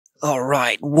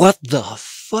Alright, what the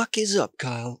fuck is up,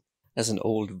 Kyle? That's an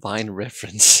old Vine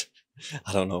reference.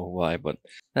 I don't know why, but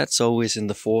that's always in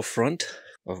the forefront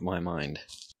of my mind.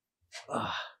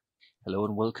 Hello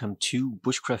and welcome to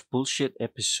Bushcraft Bullshit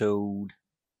episode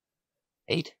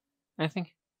 8, I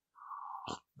think.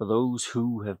 For those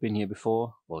who have been here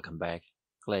before, welcome back.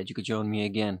 Glad you could join me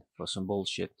again for some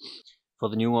bullshit. For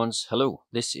the new ones, hello.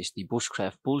 This is the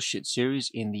Bushcraft Bullshit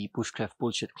series in the Bushcraft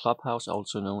Bullshit Clubhouse,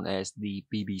 also known as the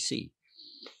BBC.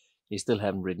 They still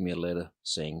haven't written me a letter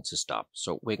saying to stop,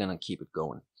 so we're gonna keep it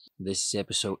going. This is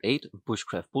episode 8 of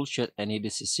Bushcraft Bullshit, and it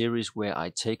is a series where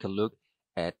I take a look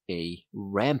at a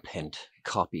rampant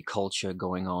copy culture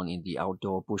going on in the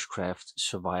outdoor bushcraft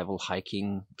survival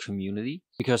hiking community,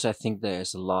 because I think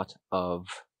there's a lot of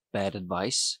bad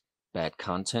advice, bad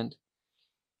content,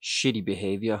 shitty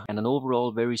behavior, and an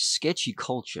overall very sketchy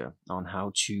culture on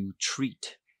how to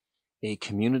treat a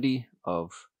community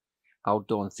of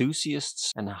outdoor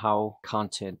enthusiasts and how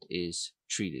content is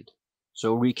treated.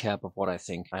 So recap of what I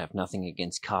think. I have nothing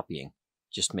against copying.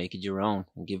 Just make it your own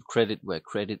and give credit where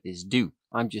credit is due.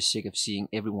 I'm just sick of seeing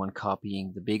everyone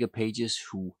copying the bigger pages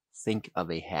who think of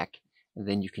a hack, and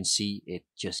then you can see it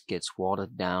just gets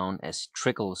watered down as it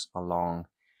trickles along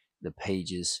the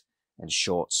pages and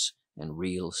shorts and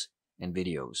reels and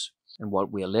videos. And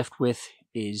what we are left with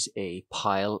is a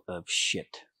pile of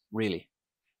shit. Really.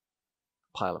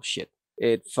 Pile of shit.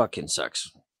 It fucking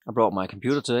sucks. I brought my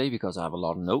computer today because I have a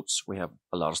lot of notes. We have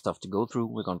a lot of stuff to go through.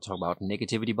 We're going to talk about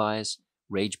negativity bias,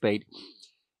 rage bait,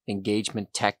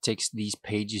 engagement tactics these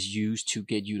pages use to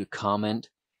get you to comment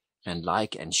and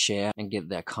like and share and get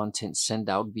their content sent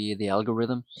out via the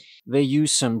algorithm. They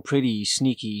use some pretty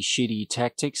sneaky, shitty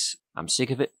tactics. I'm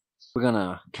sick of it. We're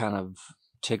gonna kind of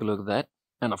take a look at that.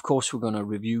 And of course, we're gonna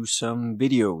review some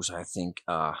videos I think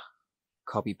are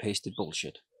copy-pasted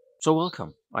bullshit. So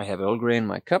welcome. I have Earl Grey in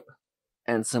my cup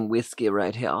and some whiskey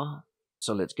right here.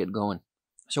 So let's get going.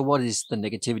 So what is the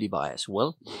negativity bias?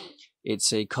 Well,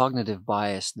 it's a cognitive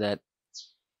bias that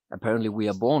apparently we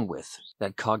are born with.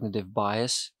 That cognitive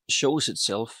bias shows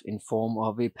itself in form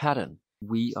of a pattern.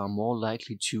 We are more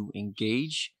likely to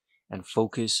engage and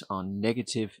focus on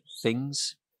negative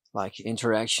things like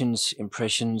interactions,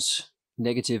 impressions,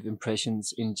 negative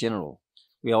impressions in general.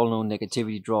 We all know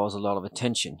negativity draws a lot of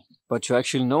attention, but to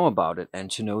actually know about it and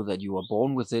to know that you are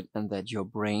born with it and that your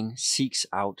brain seeks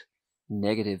out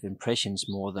negative impressions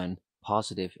more than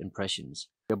positive impressions.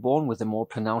 You're born with a more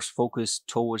pronounced focus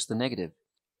towards the negative.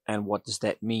 And what does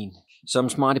that mean? Some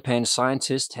smarty pants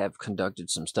scientists have conducted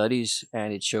some studies,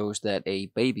 and it shows that a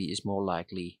baby is more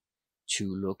likely to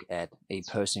look at a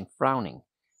person frowning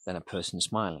than a person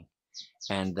smiling,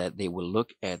 and that they will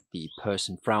look at the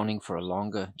person frowning for a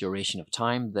longer duration of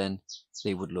time than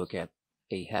they would look at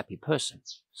a happy person.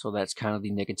 So that's kind of the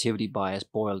negativity bias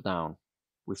boiled down.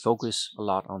 We focus a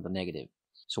lot on the negative.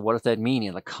 So what does that mean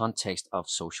in the context of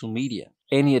social media?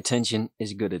 Any attention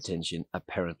is good attention,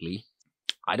 apparently.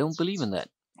 I don't believe in that.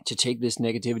 To take this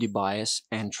negativity bias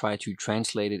and try to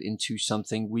translate it into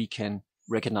something we can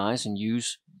recognize and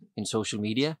use in social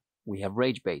media, we have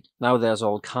rage bait. Now there's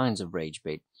all kinds of rage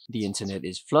bait. The internet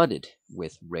is flooded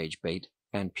with rage bait,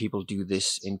 and people do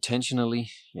this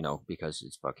intentionally, because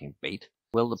it's fucking bait.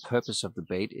 Well, the purpose of the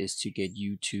bait is to get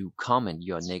you to comment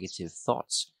your negative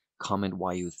thoughts. Comment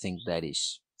why you think that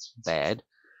is bad,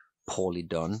 poorly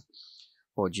done,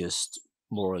 or just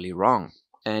morally wrong.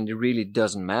 And it really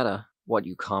doesn't matter what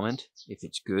you comment, if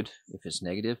it's good, if it's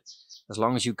negative. As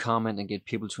long as you comment and get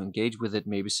people to engage with it,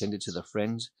 maybe send it to their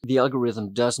friends. The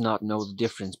algorithm does not know the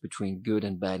difference between good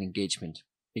and bad engagement.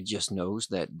 It just knows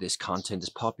that this content is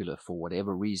popular for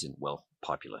whatever reason. Well,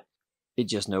 popular. It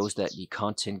just knows that the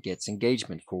content gets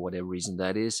engagement for whatever reason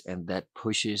that is, and that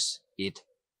pushes it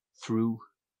through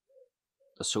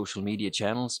the social media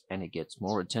channels, and it gets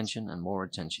more attention and more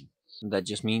attention. And that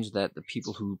just means that the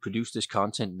people who produce this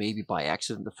content, maybe by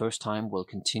accident the first time, will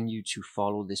continue to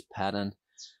follow this pattern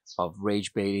of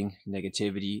rage baiting,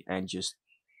 negativity, and just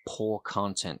poor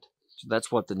content. So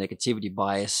that's what the negativity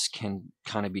bias can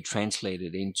kind of be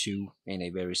translated into in a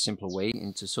very simple way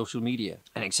into social media.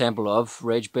 An example of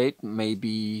rage bait may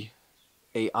be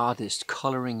an artist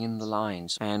coloring in the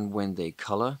lines, and when they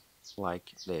color,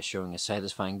 like they're showing a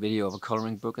satisfying video of a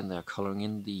coloring book and they're coloring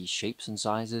in the shapes and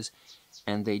sizes,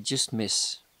 and they just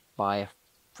miss by a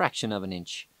fraction of an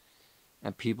inch,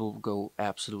 and people go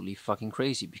absolutely fucking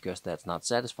crazy because that's not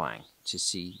satisfying to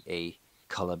see a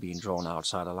color being drawn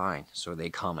outside a line. So they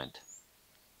comment,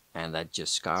 and that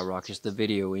just skyrockets the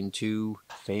video into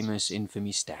famous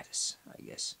infamy status, I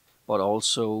guess. But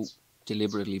also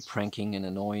deliberately pranking and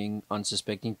annoying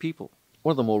unsuspecting people.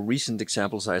 One of the more recent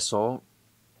examples I saw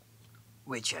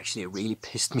which actually really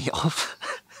pissed me off.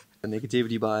 The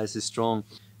negativity bias is strong,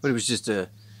 but it was just a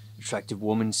attractive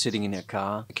woman sitting in her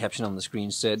car. The caption on the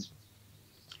screen said,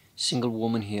 "Single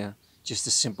woman here, just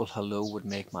a simple hello would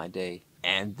make my day."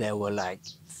 And there were like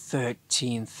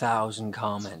 13,000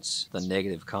 comments, the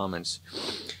negative comments.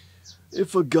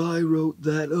 If a guy wrote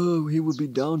that, oh, he would be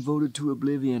downvoted to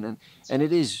oblivion. And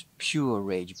it is pure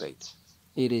rage bait.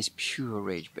 It is pure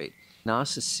rage bait.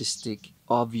 Narcissistic,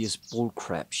 obvious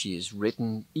bullcrap she has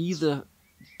written. Either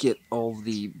get all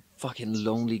the fucking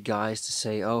lonely guys to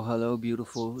say, oh, hello,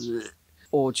 beautiful,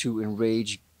 or to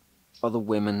enrage other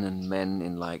women and men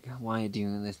in like, why are you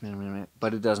doing this?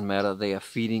 But it doesn't matter. They are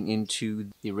feeding into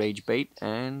the rage bait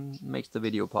and makes the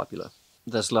video popular.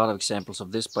 There's a lot of examples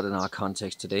of this, but in our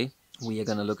context today, we are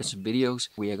going to look at some videos.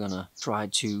 We are going to try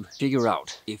to figure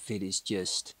out if it is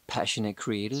just passionate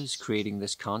creators creating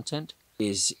this content.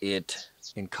 Is it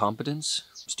incompetence,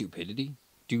 stupidity?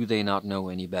 Do they not know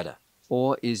any better?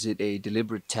 Or is it a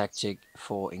deliberate tactic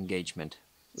for engagement?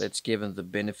 Let's give them the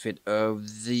benefit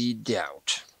of the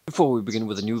doubt. Before we begin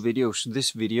with the new videos,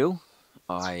 this video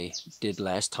I did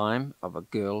last time of a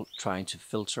girl trying to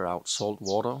filter out salt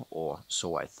water, or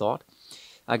so I thought.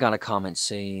 I got a comment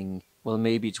saying, well,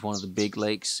 maybe it's one of the big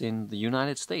lakes in the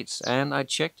United States. And I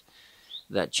checked.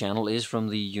 That channel is from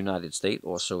the United States,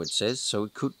 or so it says. So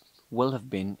it could well have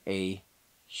been a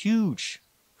huge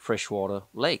freshwater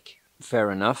lake.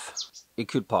 Fair enough. It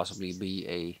could possibly be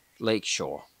a lake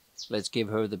shore. Let's give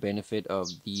her the benefit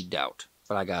of the doubt.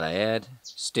 But I gotta add,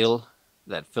 still,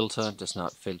 that filter does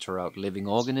not filter out living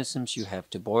organisms. You have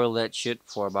to boil that shit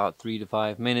for about 3 to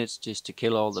 5 minutes just to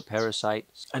kill all the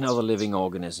parasites and other living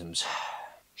organisms.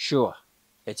 Sure,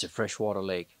 it's a freshwater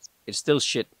lake. It's still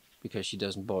shit because she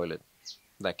doesn't boil it.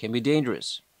 That can be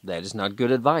dangerous. That is not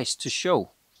good advice to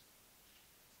show.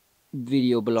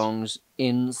 Video belongs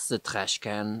in the trash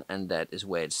can, and that is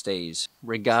where it stays,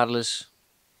 regardless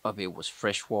of if it was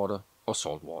freshwater or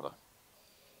saltwater.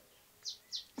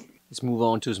 Let's move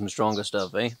on to some stronger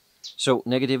stuff, eh? So,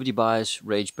 negativity bias,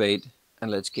 rage bait,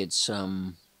 and let's get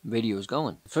some videos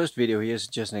going. The first video here is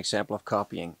just an example of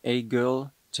copying. A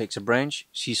girl takes a branch,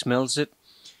 she smells it,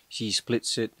 she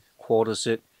splits it, quarters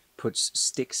it, puts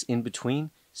sticks in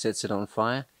between, sets it on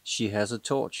fire. She has a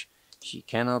torch. She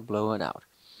cannot blow it out.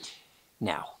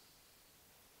 Now,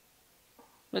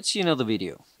 let's see another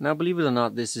video. Now, believe it or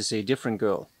not, this is a different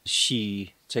girl.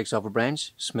 She takes off a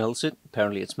branch, smells it.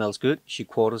 Apparently it smells good. She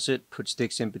quarters it, puts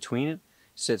sticks in between it,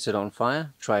 sets it on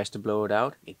fire, tries to blow it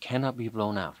out. It cannot be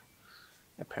blown out,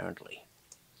 apparently.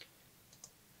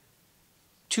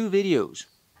 Two videos,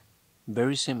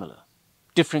 very similar.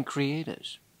 Different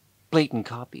creators, blatant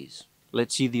copies.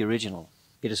 Let's see the original.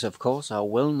 It is, of course, our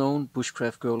well-known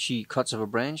bushcraft girl. She cuts off a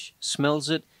branch, smells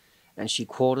it, and she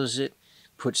quarters it,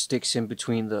 puts sticks in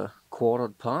between the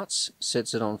quartered parts,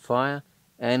 sets it on fire,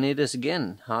 and it is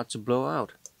again hard to blow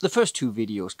out. The first two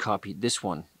videos copied this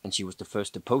one, and she was the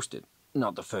first to post it.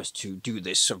 Not the first to do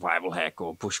this survival hack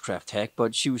or bushcraft hack,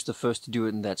 but she was the first to do it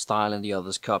in that style, and the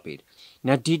others copied.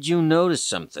 Now, did you notice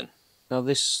something? Now,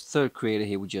 this third creator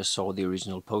here, we just saw the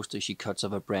original poster. She cuts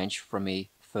off a branch from a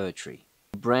fir tree.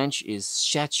 The branch is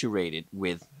saturated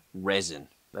with resin.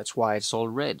 That's why it's all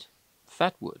red.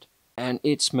 Fat wood. And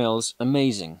it smells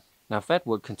amazing. Now, fat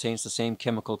wood contains the same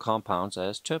chemical compounds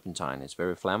as turpentine. It's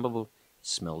very flammable. It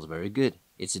smells very good.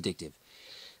 It's addictive.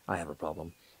 I have a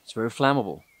problem. It's very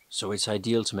flammable, so it's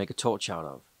ideal to make a torch out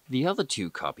of. The other two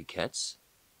copycats,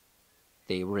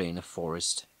 they were in a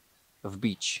forest of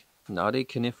beech. Not a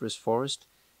coniferous forest,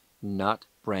 not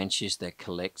branches that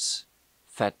collects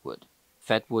fat wood.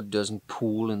 Fat wood doesn't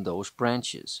pool in those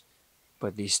branches,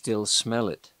 but they still smell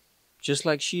it. Just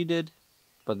like she did.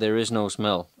 But there is no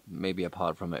smell, maybe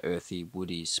apart from an earthy,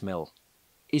 woody smell.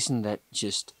 Isn't that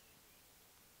just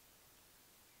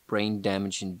brain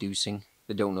damage inducing?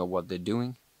 They don't know what they're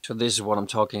doing. So this is what I'm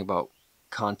talking about,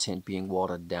 content being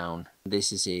watered down.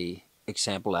 This is a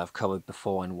example I've covered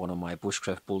before in one of my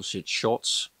Bushcraft Bullshit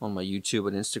shorts on my YouTube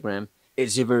and Instagram.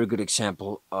 It's a very good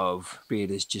example of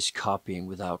creators just copying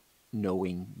without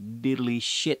knowing diddly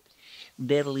shit,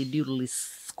 diddly doodly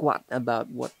squat about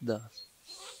what the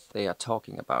they are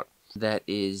talking about. That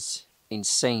is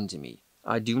insane to me.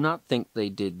 I do not think they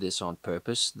did this on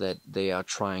purpose, that they are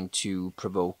trying to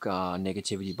provoke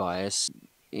negativity bias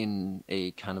in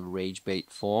a kind of rage bait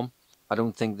form. I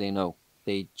don't think they know.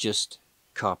 They just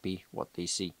copy what they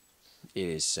see. It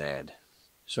is sad.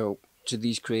 So, to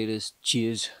these creators,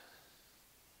 cheers,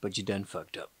 but you done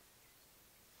fucked up.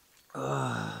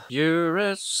 You're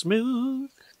as smooth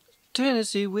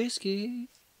Tennessee whiskey.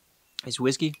 It's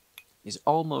whiskey. Is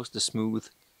almost as smooth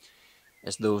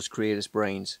as those creators'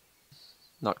 brains.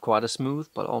 Not quite as smooth,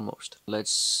 but almost.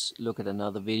 Let's look at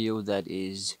another video that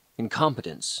is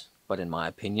incompetence, but in my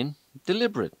opinion,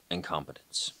 deliberate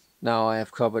incompetence. Now, I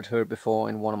have covered her before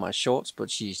in one of my shorts, but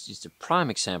she's just a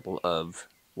prime example of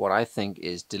what I think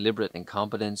is deliberate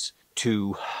incompetence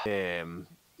to,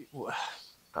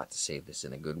 not to say this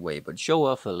in a good way, but show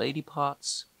off her lady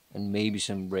parts and maybe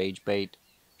some rage bait.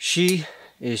 She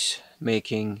is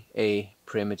making a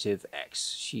primitive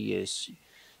axe. She is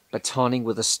batoning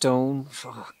with a stone.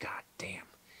 Oh, god damn.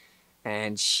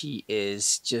 And she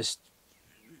is just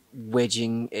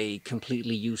wedging a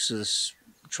completely useless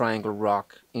triangle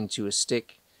rock into a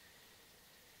stick,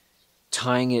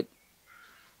 tying it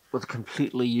with a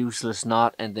completely useless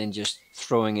knot, and then just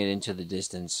throwing it into the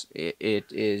distance. It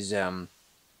is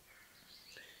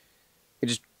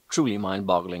truly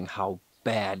mind-boggling how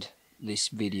bad this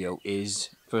video is.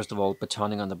 First of all,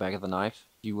 batoning on the back of the knife.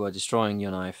 You are destroying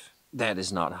your knife. That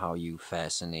is not how you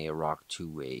fasten a rock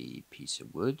to a piece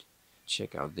of wood.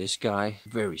 Check out this guy.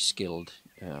 Very skilled,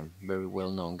 very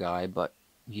well-known guy, but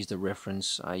he's the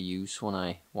reference I use when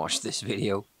I watch this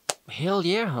video. Hell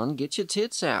yeah, hon, get your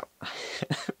tits out.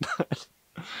 But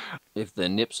if the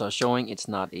nips are showing, it's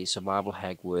not a survival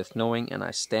hack worth knowing, and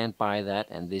I stand by that,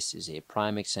 and this is a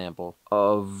prime example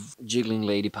of jiggling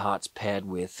lady parts paired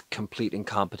with complete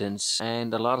incompetence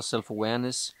and a lot of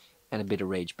self-awareness and a bit of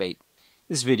rage bait.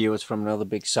 This video is from another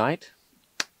big site,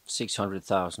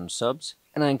 600,000 subs,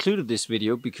 and I included this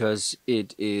video because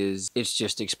it's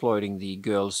just exploiting the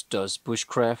girls does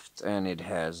bushcraft, and it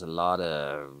has a lot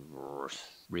of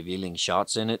revealing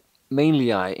shots in it.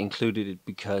 Mainly I included it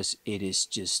because it is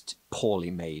just poorly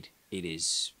made. It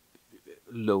is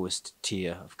lowest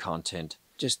tier of content.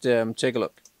 Just take a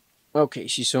look. Okay,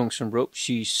 she's sewing some rope.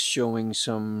 She's showing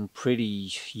some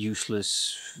pretty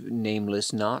useless,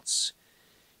 nameless knots.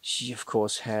 She, of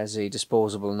course, has a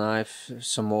disposable knife,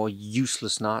 some more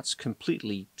useless knots.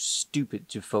 Completely stupid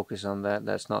to focus on that.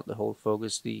 That's not the whole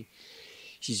focus.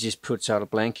 She just puts out a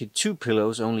blanket, 2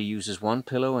 pillows, only uses 1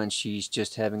 pillow, and she's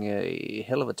just having a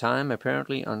hell of a time,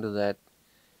 apparently, under that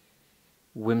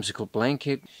whimsical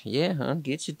blanket. Yeah, huh?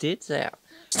 Get your tits out.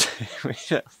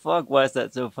 Fuck, why is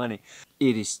that so funny?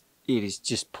 It is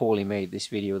just poorly made, this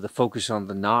video. The focus on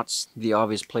the knots, the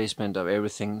obvious placement of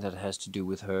everything that has to do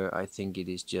with her, I think it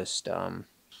is just,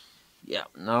 yeah,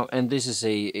 no, and this is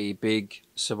a big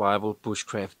survival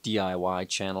bushcraft DIY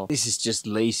channel. This is just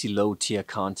lazy, low-tier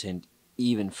content,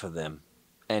 even for them,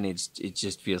 and it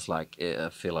just feels like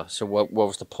a filler. So what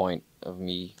was the point of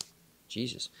me?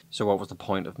 Jesus. So what was the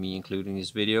point of me including this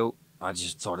video? I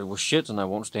just thought it was shit, and I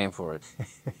won't stand for it.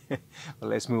 Well,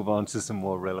 let's move on to some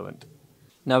more relevant.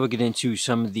 Now we get into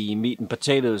some of the meat and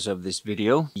potatoes of this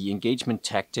video. The engagement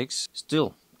tactics,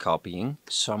 still copying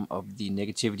some of the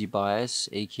negativity bias,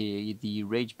 aka the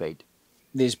rage bait.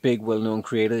 This big well-known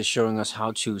creator is showing us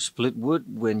how to split wood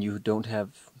when you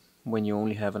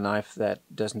only have a knife that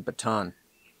doesn't baton.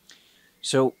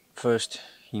 So first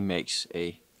he makes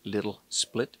a little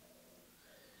split,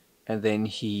 and then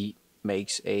he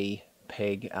makes a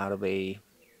peg out of a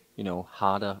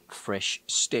harder, fresh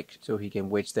stick, so he can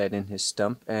wedge that in his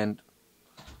stump and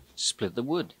split the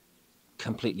wood.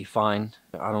 Completely fine.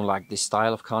 I don't like this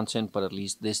style of content, but at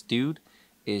least this dude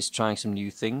is trying some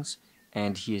new things,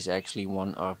 and he is actually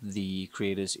one of the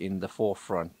creators in the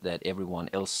forefront that everyone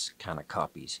else kind of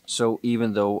copies. So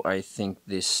even though I think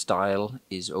this style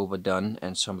is overdone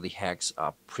and some of the hacks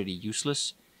are pretty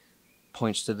useless,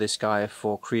 points to this guy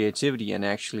for creativity and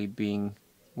actually being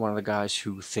one of the guys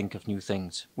who think of new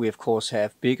things. We of course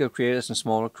have bigger creators and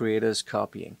smaller creators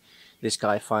copying. This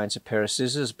guy finds a pair of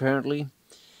scissors apparently,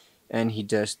 and he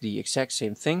does the exact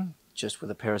same thing, just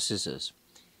with a pair of scissors.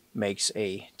 Makes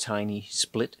a tiny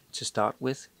split to start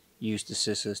with, use the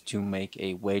scissors to make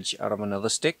a wedge out of another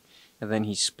stick, and then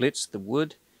he splits the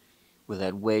wood with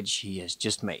that wedge he has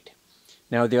just made.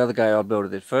 Now the other guy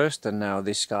uploaded it first, and now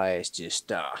this guy is just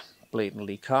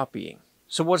blatantly copying.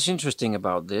 So what's interesting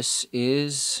about this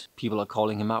is people are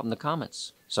calling him out in the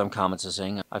comments. Some comments are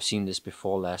saying, I've seen this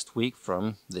before last week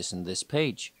from this and this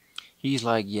page. He's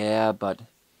like, yeah, but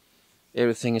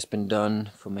everything has been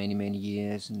done for many, many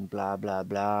years and blah, blah,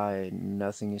 blah, and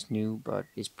nothing is new. But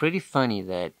it's pretty funny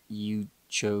that you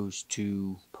chose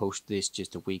to post this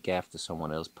just a week after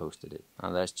someone else posted it.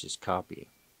 Now that's just copying,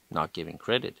 not giving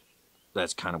credit.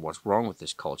 That's kind of what's wrong with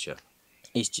this culture.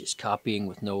 It's just copying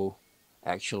with no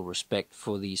actual respect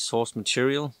for the source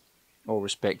material or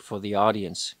respect for the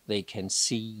audience. They can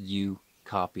see you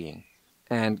copying.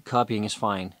 And copying is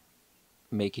fine.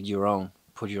 Make it your own.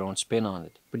 Put your own spin on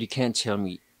it. But you can't tell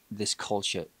me this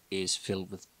culture is filled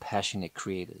with passionate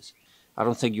creators. I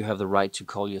don't think you have the right to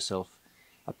call yourself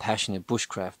a passionate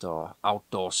bushcrafter or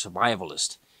outdoor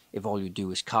survivalist if all you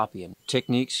do is copy and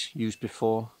techniques used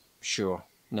before. Sure,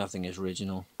 nothing is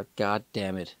original, but god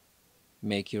damn it,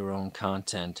 make your own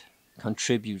content.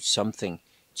 Contribute something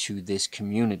to this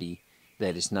community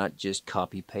that is not just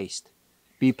copy-paste.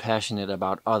 Be passionate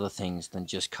about other things than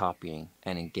just copying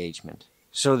and engagement.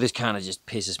 So this kind of just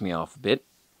pisses me off a bit,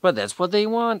 but that's what they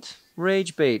want.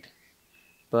 Rage bait.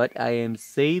 But I am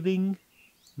saving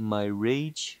my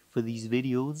rage for these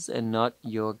videos and not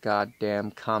your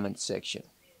goddamn comment section.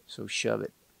 So shove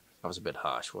it. That was a bit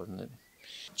harsh, wasn't it?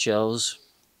 Shells.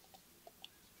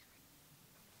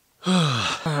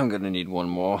 I'm gonna need one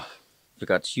more.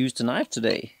 Forgot to use the knife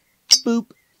today. Boop.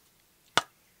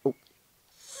 Oh,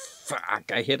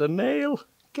 fuck, I hit a nail.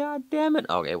 God damn it.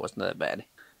 Okay, it wasn't that bad.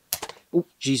 Oh,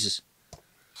 Jesus.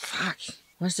 Fuck,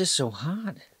 why is this so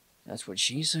hard? That's what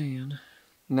she's saying.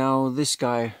 Now, this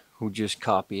guy who just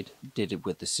copied, did it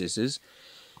with the scissors.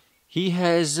 He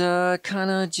has kind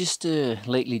of just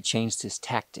lately changed his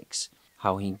tactics.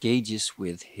 How he engages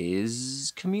with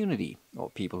his community, or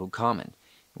people who comment.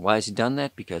 Why has he done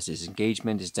that? Because his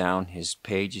engagement is down, his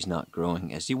page is not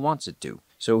growing as he wants it to.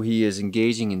 So he is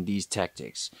engaging in these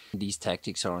tactics. These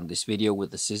tactics are on this video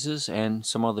with the scissors and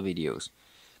some other videos.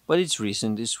 But it's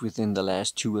recent, it's within the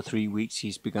last 2 or 3 weeks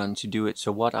he's begun to do it.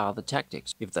 So what are the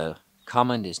tactics? If the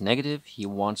comment is negative, he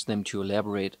wants them to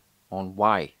elaborate on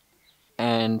why.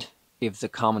 And if the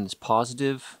comment is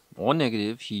positive or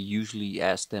negative, he usually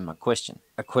asks them a question.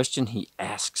 A question he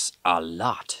asks a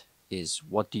lot is,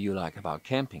 what do you like about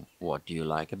camping? What do you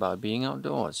like about being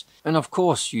outdoors? And of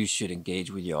course you should engage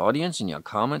with your audience in your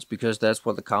comments, because that's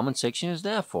what the comment section is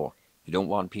there for. If you don't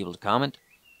want people to comment,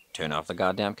 turn off the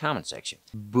goddamn comment section.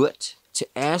 But to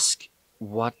ask,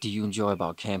 what do you enjoy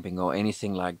about camping or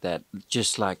anything like that,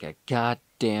 just like a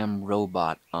goddamn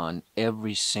robot on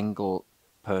every single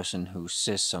person who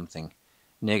says something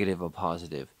negative or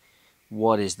positive,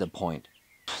 what is the point?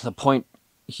 The point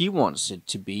he wants it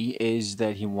to be is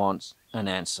that he wants an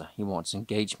answer. He wants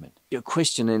engagement. Your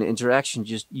question and interaction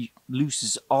just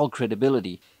loses all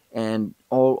credibility and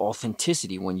all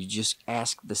authenticity when you just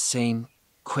ask the same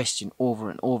question over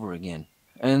and over again.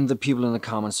 And the people in the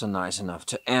comments are nice enough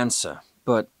to answer.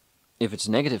 But if it's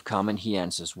a negative comment, he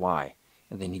answers why.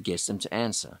 And then he gets them to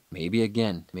answer. Maybe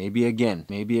again, maybe again,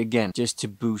 maybe again. Just to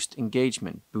boost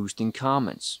engagement, boosting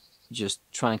comments. Just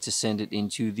trying to send it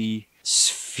into the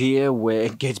sphere where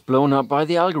it gets blown up by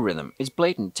the algorithm. It's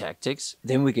blatant tactics.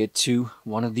 Then we get to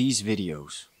one of these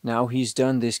videos. Now he's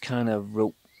done this kind of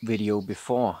rope video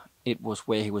before. It was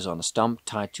where he was on a stump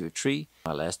tied to a tree.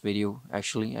 My last video,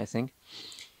 actually, I think.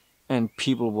 And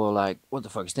people were like, what the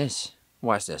fuck is this?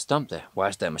 Why is there a stump there? Why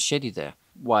is there a machete there?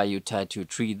 Why are you tied to a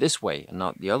tree this way and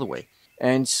not the other way?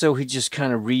 And so he just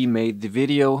kind of remade the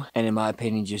video, and in my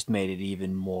opinion just made it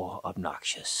even more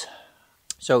obnoxious.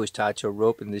 So he's tied to a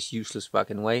rope in this useless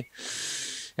fucking way.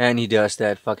 And he does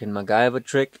that fucking MacGyver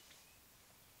trick.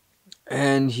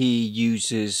 And he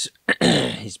uses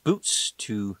his boots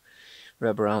to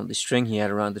wrap around the string he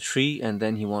had around the tree, and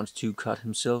then he wants to cut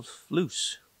himself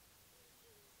loose.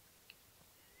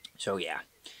 So yeah,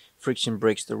 friction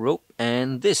breaks the rope,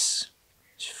 and this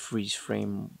freeze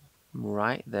frame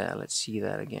right there. Let's see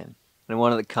that again. And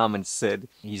one of the comments said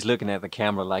he's looking at the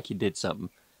camera like he did something.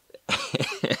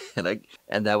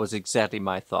 and that was exactly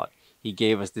my thought. He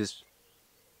gave us this,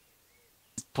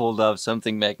 pulled off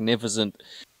something magnificent.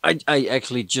 I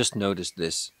actually just noticed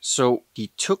this. So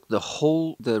he took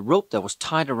the rope that was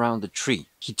tied around the tree.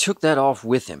 He took that off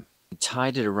with him. He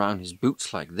tied it around his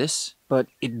boots like this. But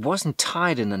it wasn't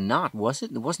tied in a knot, was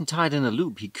it? It wasn't tied in a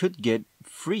loop. He could get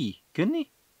free, couldn't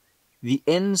he? The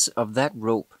ends of that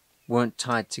rope weren't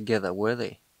tied together, were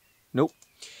they? Nope.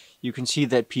 You can see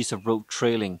that piece of rope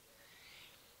trailing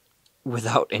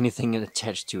without anything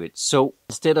attached to it. So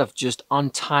instead of just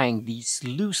untying these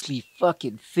loosely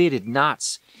fucking fitted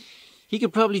knots, he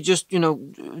could probably just, you know,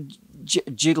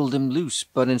 jiggle them loose.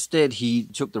 But instead he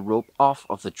took the rope off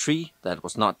of the tree that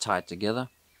was not tied together.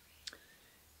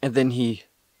 And then he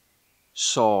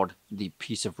sawed the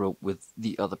piece of rope with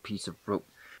the other piece of rope.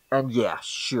 And yeah,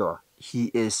 sure,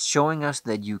 he is showing us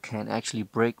that you can actually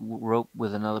break rope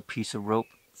with another piece of rope.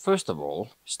 First of all,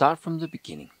 start from the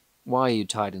beginning. Why are you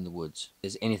tied in the woods?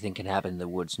 Is anything can happen in the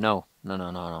woods? No.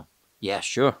 Yeah,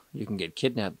 sure, you can get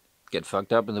kidnapped, get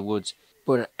fucked up in the woods.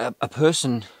 But a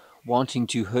person wanting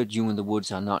to hurt you in the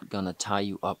woods are not gonna tie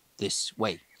you up this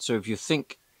way. So if you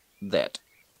think that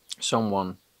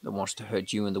someone that wants to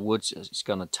hurt you in the woods is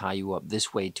gonna tie you up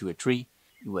this way to a tree,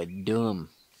 you are dumb.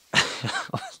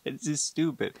 It's just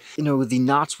stupid. You know, the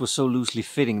knots were so loosely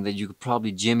fitting that you could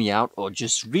probably jimmy out or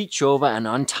just reach over and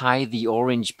untie the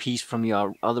orange piece from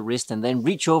your other wrist and then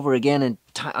reach over again and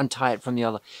untie it from the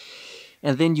other.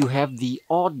 And then you have the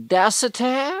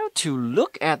audacity to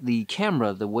look at the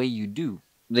camera the way you do.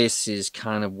 This is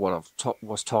kind of what I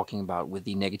was talking about with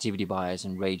the negativity bias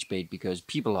and rage bait, because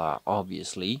people are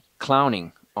obviously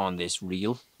clowning on this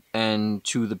reel. And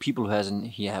to the people who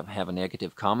have a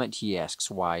negative comment, he asks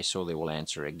why, so they will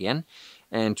answer again.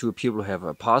 And to people who have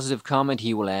a positive comment,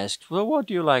 he will ask, well, what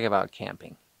do you like about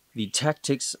camping? The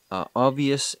tactics are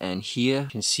obvious, and here you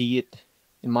can see it,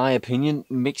 in my opinion,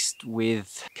 mixed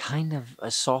with kind of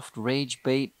a soft rage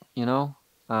bait, you know?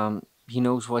 He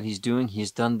knows what he's doing.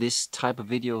 He's done this type of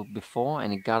video before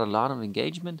and it got a lot of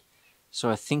engagement. So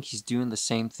I think he's doing the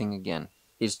same thing again.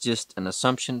 It's just an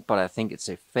assumption, but I think it's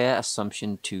a fair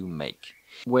assumption to make.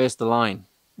 Where's the line?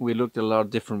 We looked at a lot of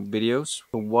different videos.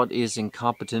 What is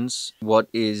incompetence? What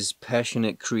is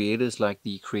passionate creators, like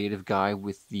the creative guy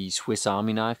with the Swiss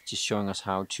Army knife, just showing us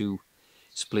how to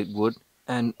split wood?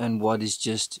 And what is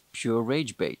just pure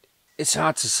rage bait? It's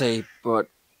hard to say, but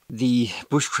the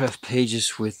bushcraft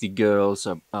pages with the girls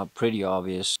are pretty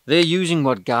obvious. They're using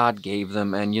what God gave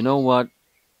them, and you know what?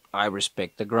 I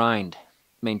respect the grind.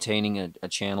 Maintaining a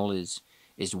channel is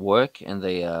work, and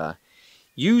they are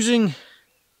using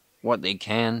what they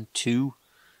can to,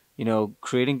 you know,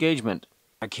 create engagement.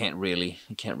 I can't really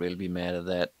be mad at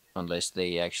that unless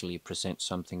they actually present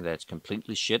something that's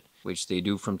completely shit, which they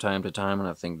do from time to time, and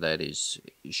I think that is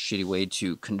a shitty way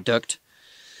to conduct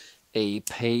a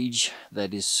page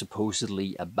that is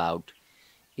supposedly about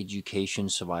education,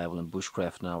 survival, and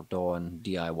bushcraft and outdoor and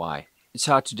DIY. It's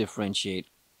hard to differentiate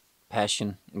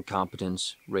passion,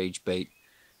 incompetence, rage bait,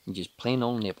 and just plain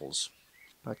old nipples.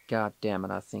 But god damn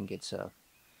it, I think it's a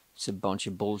bunch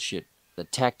of bullshit. The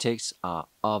tactics are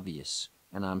obvious,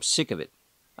 and I'm sick of it.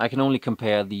 I can only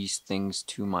compare these things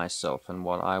to myself and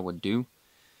what I would do,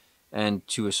 and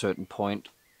to a certain point,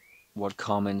 what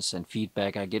comments and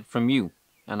feedback I get from you.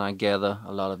 And I gather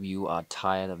a lot of you are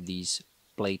tired of these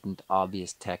blatant,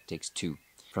 obvious tactics too.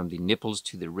 From the nipples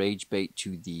to the rage bait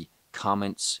to the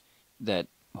comments that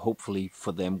hopefully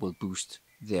for them will boost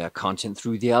their content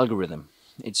through the algorithm.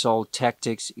 It's all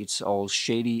tactics, it's all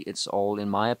shady, it's all, in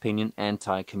my opinion,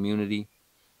 anti-community.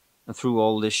 And through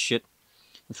all this shit,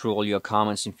 and through all your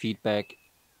comments and feedback,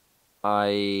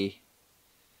 I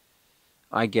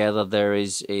gather there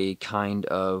is a kind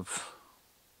of,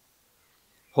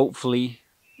 hopefully,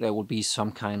 there will be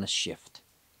some kind of shift.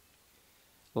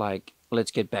 Like, let's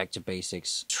get back to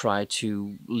basics. Try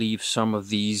to leave some of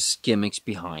these gimmicks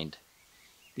behind.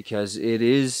 Because it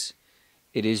is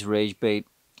rage bait.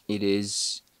 It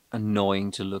is annoying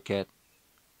to look at.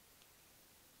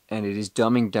 And it is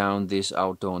dumbing down this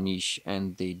outdoor niche,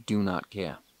 and they do not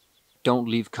care. Don't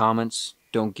leave comments.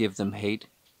 Don't give them hate.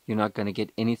 You're not going to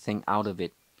get anything out of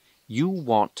it. You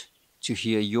want to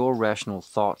hear your rational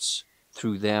thoughts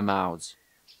through their mouths.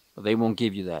 But they won't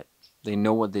give you that. They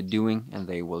know what they're doing, and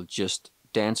they will just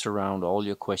dance around all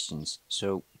your questions.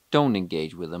 So don't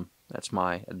engage with them. That's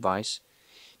my advice.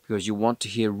 Because you want to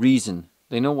hear reason.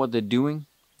 They know what they're doing.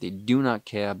 They do not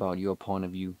care about your point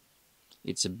of view.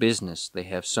 It's a business. They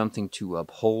have something to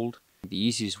uphold. The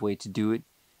easiest way to do it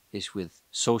is with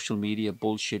social media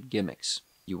bullshit gimmicks.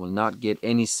 You will not get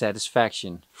any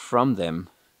satisfaction from them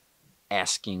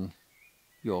asking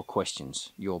your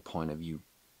questions, your point of view.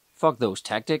 Fuck those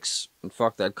tactics, and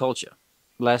fuck that culture.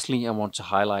 Lastly, I want to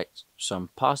highlight some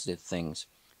positive things.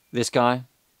 This guy,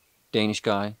 Danish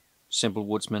guy, Simple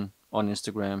Woodsman on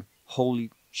Instagram, holy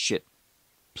shit.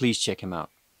 Please check him out.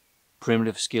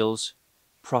 Primitive skills,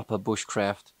 proper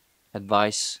bushcraft,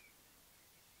 advice,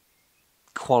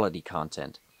 quality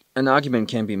content. An argument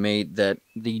can be made that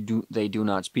they do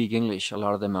not speak English. A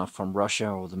lot of them are from Russia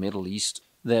or the Middle East.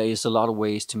 There is a lot of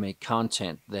ways to make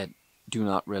content that do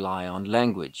not rely on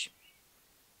language.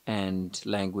 And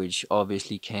language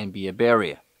obviously can be a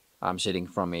barrier. I'm sitting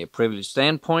from a privileged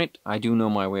standpoint. I do know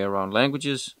my way around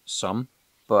languages, some.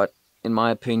 But in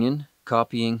my opinion,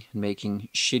 copying and making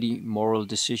shitty moral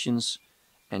decisions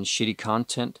and shitty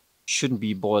content shouldn't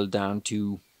be boiled down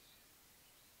to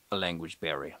a language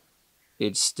barrier.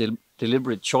 It's still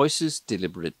deliberate choices,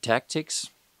 deliberate tactics.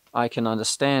 I can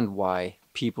understand why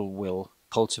people will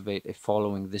cultivate a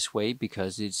following this way,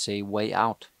 because it's a way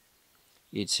out.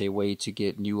 It's a way to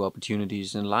get new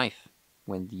opportunities in life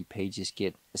when the pages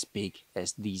get as big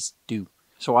as these do.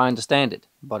 So I understand it,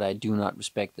 but I do not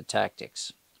respect the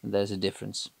tactics. And there's a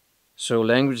difference. So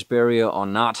language barrier or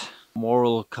not,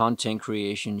 moral content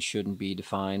creation shouldn't be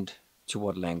defined to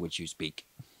what language you speak.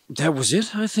 That was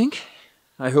it, I think.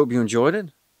 I hope you enjoyed it.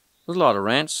 There's a lot of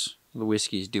rants. The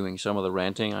whiskey's doing some of the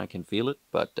ranting, I can feel it.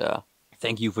 But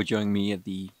thank you for joining me at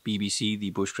the BBC,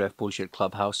 the Bushcraft Bullshit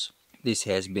Clubhouse. This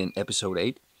has been episode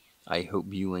 8. I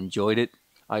hope you enjoyed it.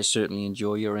 I certainly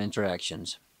enjoy your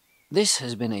interactions. This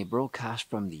has been a broadcast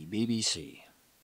from the BBC.